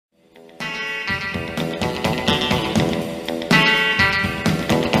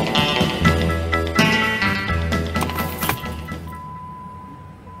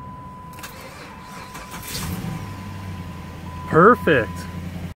Perfect.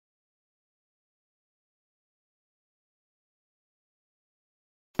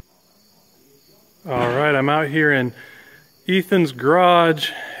 All right, I'm out here in Ethan's garage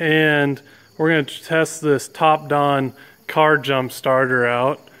and we're going to test this Topdon car jump starter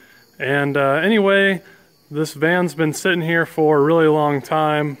out. And anyway, this van's been sitting here for a really long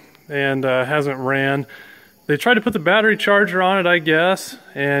time and hasn't ran. They tried to put the battery charger on it, I guess,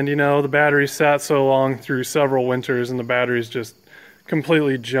 and you know, the battery sat so long through several winters and the battery's just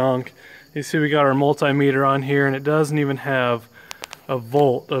completely junk. You see we got our multimeter on here and it doesn't even have a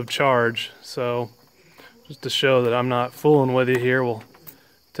volt of charge. So just to show that I'm not fooling with you here, we'll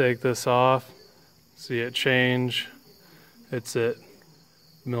take this off. See it change. It's at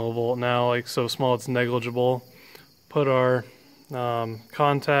millivolt now, like so small it's negligible. Put our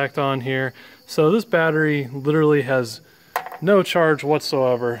contact on here. So this battery literally has no charge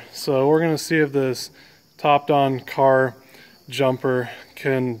whatsoever. So we're going to see if this Topdon car jumper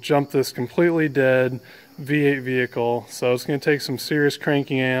can jump this completely dead V8 vehicle. So it's going to take some serious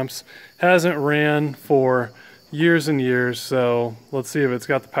cranking amps. Hasn't ran for years and years, so let's see if it's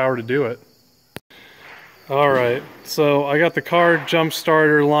got the power to do it. Alright, so I got the car jump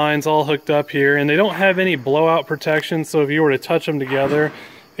starter lines all hooked up here, and they don't have any blowout protection, so if you were to touch them together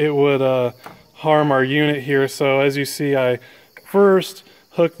it would harm our unit here. So as you see, I first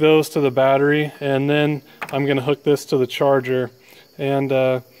hook those to the battery and then I'm going to hook this to the charger, and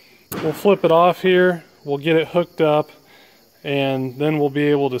we'll flip it off here, we'll get it hooked up, and then we'll be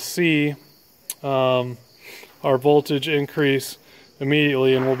able to see our voltage increase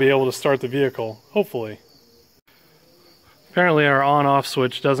immediately and we'll be able to start the vehicle, hopefully. Apparently our on-off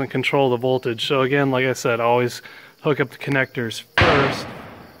switch doesn't control the voltage, so again, like I said, always hook up the connectors first.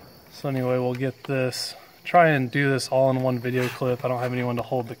 So anyway, we'll get this, try and do this all in one video clip. I don't have anyone to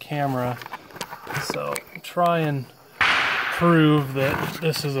hold the camera, so try and prove that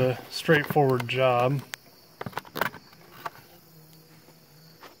this is a straightforward job.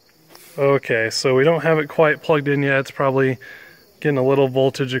 Okay, so we don't have it quite plugged in yet. It's probably getting a little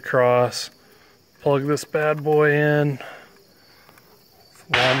voltage across. Plug this bad boy in.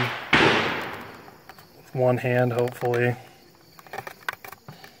 One hand, hopefully.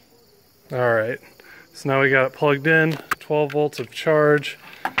 Alright, so now we got it plugged in, 12 volts of charge.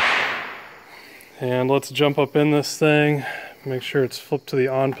 And let's jump up in this thing, make sure it's flipped to the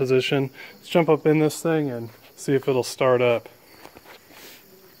on position. Let's jump up in this thing and see if it'll start up.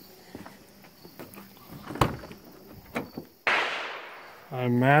 I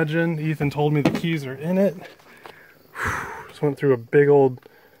imagine, Ethan told me the keys are in it. Just went through a big old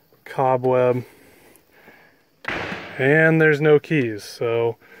cobweb. And there's no keys,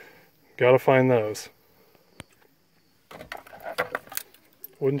 so gotta find those.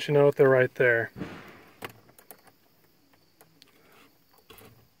 Wouldn't you know it, they're right there.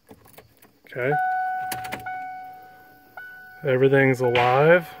 Okay. Everything's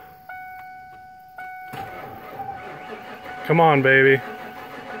alive. Come on, baby.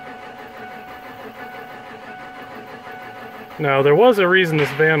 Now, there was a reason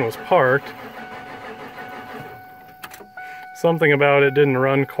this van was parked. Something about it didn't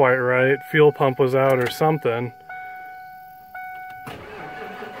run quite right. Fuel pump was out or something.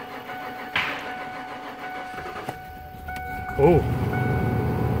 Oh.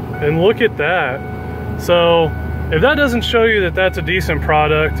 And look at that. So, if that doesn't show you that that's a decent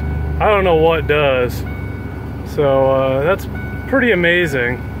product, I don't know what does. So, that's pretty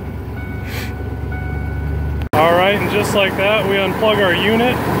amazing. Alright, and just like that, we unplug our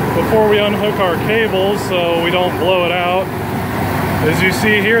unit before we unhook our cables so we don't blow it out. As you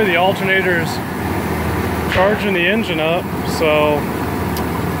see here, the alternator's charging the engine up, so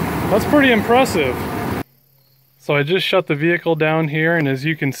that's pretty impressive. So I just shut the vehicle down here, and as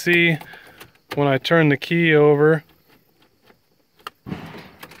you can see, when I turn the key over,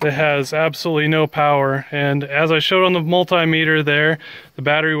 it has absolutely no power, and as I showed on the multimeter there, the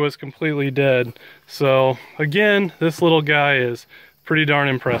battery was completely dead. So again, this little guy is pretty darn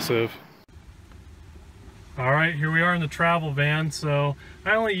impressive. Alright, here we are in the travel van. So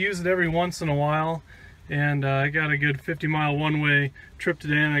I only use it every once in a while, and I got a good 50-mile one-way trip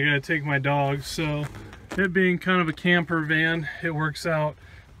today, and I gotta take my dog. So it being kind of a camper van, it works out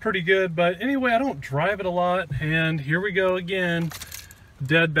pretty good. But anyway, I don't drive it a lot, and here we go again.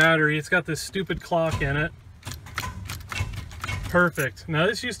 Dead battery. It's got this stupid clock in it. Perfect. Now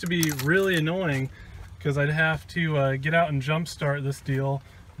this used to be really annoying because I'd have to get out and jump start this deal,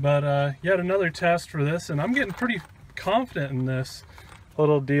 but yet another test for this, and I'm getting pretty confident in this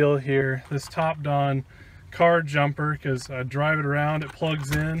little deal here, this Topdon car jumper, because I drive it around, it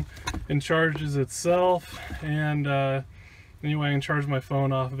plugs in and charges itself, and Anyway, I can charge my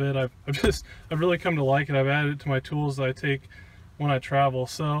phone off of it. I've really come to like it. I've added it to my tools that I take when I travel.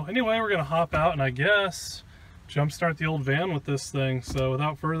 So anyway, we're gonna hop out and I guess jumpstart the old van with this thing. So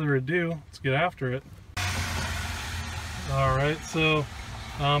without further ado, let's get after it. All right, so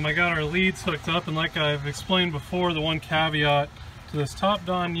I got our leads hooked up, and like I've explained before, the one caveat to this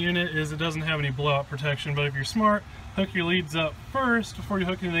Topdon unit is it doesn't have any blowout protection, but if you're smart, hook your leads up first. Before you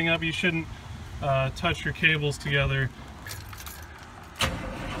hook anything up, you shouldn't touch your cables together.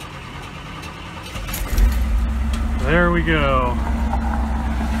 There we go.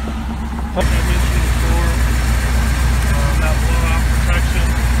 Like I mentioned before, that blowout protection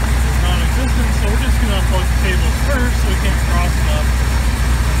is non-existent, so we're just going to unplug the cables first so we can't cross them up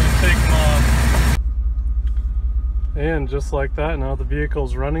and then take them off. And just like that, now the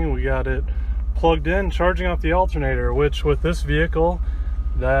vehicle's running. We got it plugged in, charging off the alternator, which with this vehicle,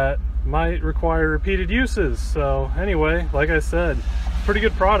 that might require repeated uses. So anyway, like I said, pretty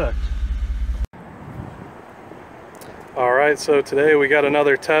good product. Alright, so today we got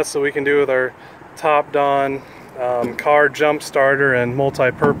another test that we can do with our Topdon car jump starter and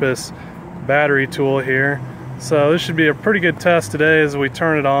multi-purpose battery tool here. So this should be a pretty good test today as we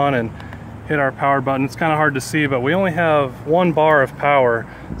turn it on and hit our power button. It's kind of hard to see, but we only have 1 bar of power,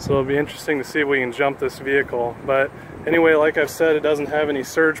 so it'll be interesting to see if we can jump this vehicle. But anyway, like I've said, it doesn't have any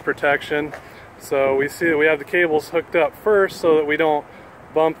surge protection, so we see that we have the cables hooked up first so that we don't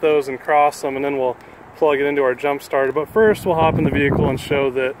bump those and cross them, and then we'll plug it into our jump starter. But first we'll hop in the vehicle and show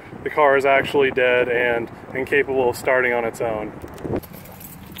that the car is actually dead and incapable of starting on its own.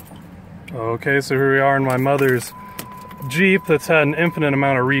 Okay, so here we are in my mother's Jeep that's had an infinite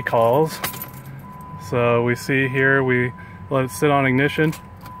amount of recalls. So we see here, we let it sit on ignition,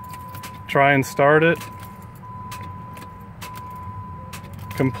 try and start it,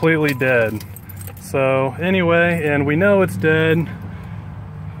 completely dead. So anyway, and we know it's dead.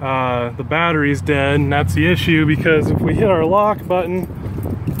 The battery's dead, and that's the issue, because if we hit our lock button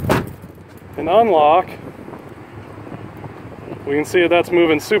and unlock, we can see that that's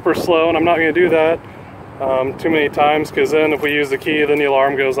moving super slow, and I'm not going to do that too many times, because then if we use the key, then the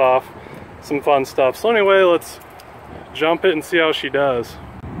alarm goes off. Some fun stuff. So anyway, let's jump it and see how she does.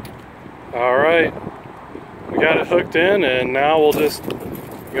 Alright, we got it hooked in, and now we'll just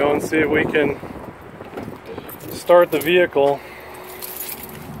go and see if we can start the vehicle.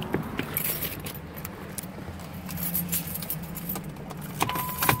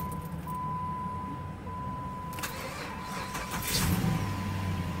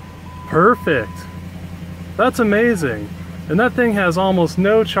 Perfect. That's amazing. And that thing has almost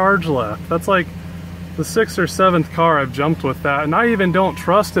no charge left. That's like the 6th or 7th car I've jumped with that, and I even don't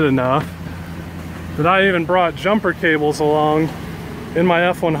trust it enough that I even brought jumper cables along in my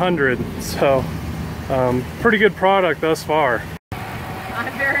F100. So pretty good product thus far.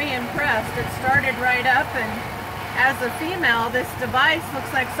 I'm very impressed. It started right up, and as a female, this device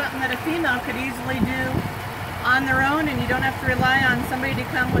looks like something that a female could easily do on their own, and you don't have to rely on somebody to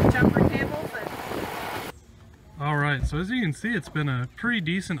come with jumper cables. Alright, so as you can see, it's been a pretty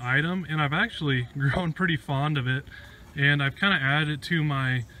decent item, and I've actually grown pretty fond of it, and I've kind of added it to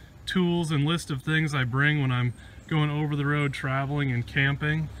my tools and list of things I bring when I'm going over the road traveling and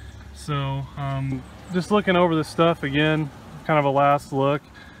camping. So just looking over the stuff again, kind of a last look.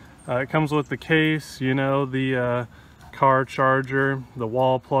 It comes with the case, you know, the car charger, the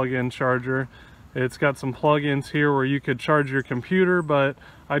wall plug-in charger. It's got some plug-ins here where you could charge your computer, but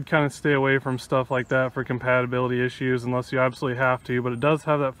I'd kind of stay away from stuff like that for compatibility issues unless you absolutely have to, but it does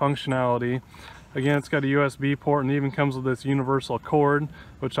have that functionality. Again, it's got a USB port, and it even comes with this universal cord,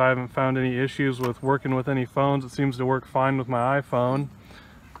 which I haven't found any issues with working with any phones. It seems to work fine with my iPhone.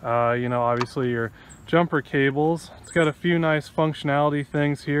 You know, obviously your jumper cables. It's got a few nice functionality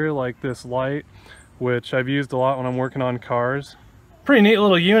things here, like this light, which I've used a lot when I'm working on cars. Pretty neat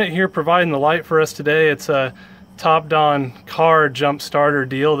little unit here providing the light for us today. It's a Topdon car jump starter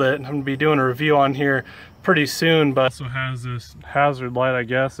deal that I'm going to be doing a review on here pretty soon, but also has this hazard light, I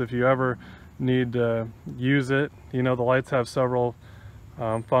guess, if you ever need to use it. You know, the lights have several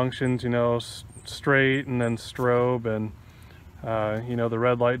functions, you know, straight and then strobe, and you know, the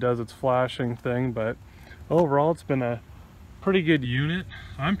red light does its flashing thing, but overall it's been a pretty good unit.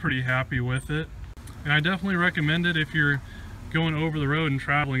 I'm pretty happy with it, and I definitely recommend it if you're going over the road and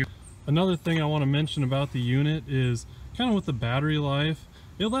traveling. Another thing I want to mention about the unit is kind of with the battery life.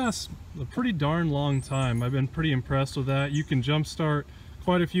 It lasts a pretty darn long time. I've been pretty impressed with that. You can jump start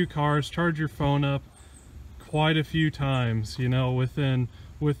quite a few cars, charge your phone up quite a few times, you know, within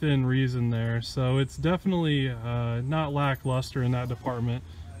reason there. So it's definitely not lackluster in that department.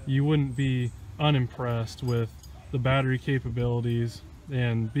 You wouldn't be unimpressed with the battery capabilities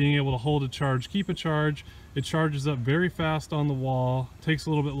and being able to hold a charge, keep a charge. It charges up very fast on the wall, takes a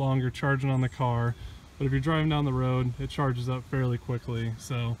little bit longer charging on the car, but if you're driving down the road, it charges up fairly quickly.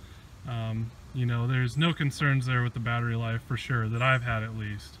 So you know, there's no concerns there with the battery life for sure, that I've had at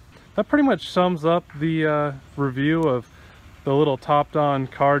least. That pretty much sums up the review of the little Topdon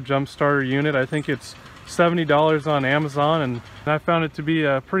car jump starter unit. I think it's $70 on Amazon, and I found it to be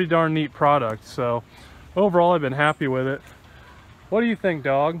a pretty darn neat product. So overall, I've been happy with it. What do you think,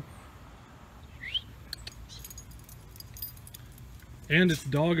 dog? And it's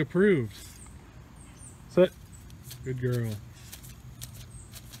dog approved. Sit. Good girl.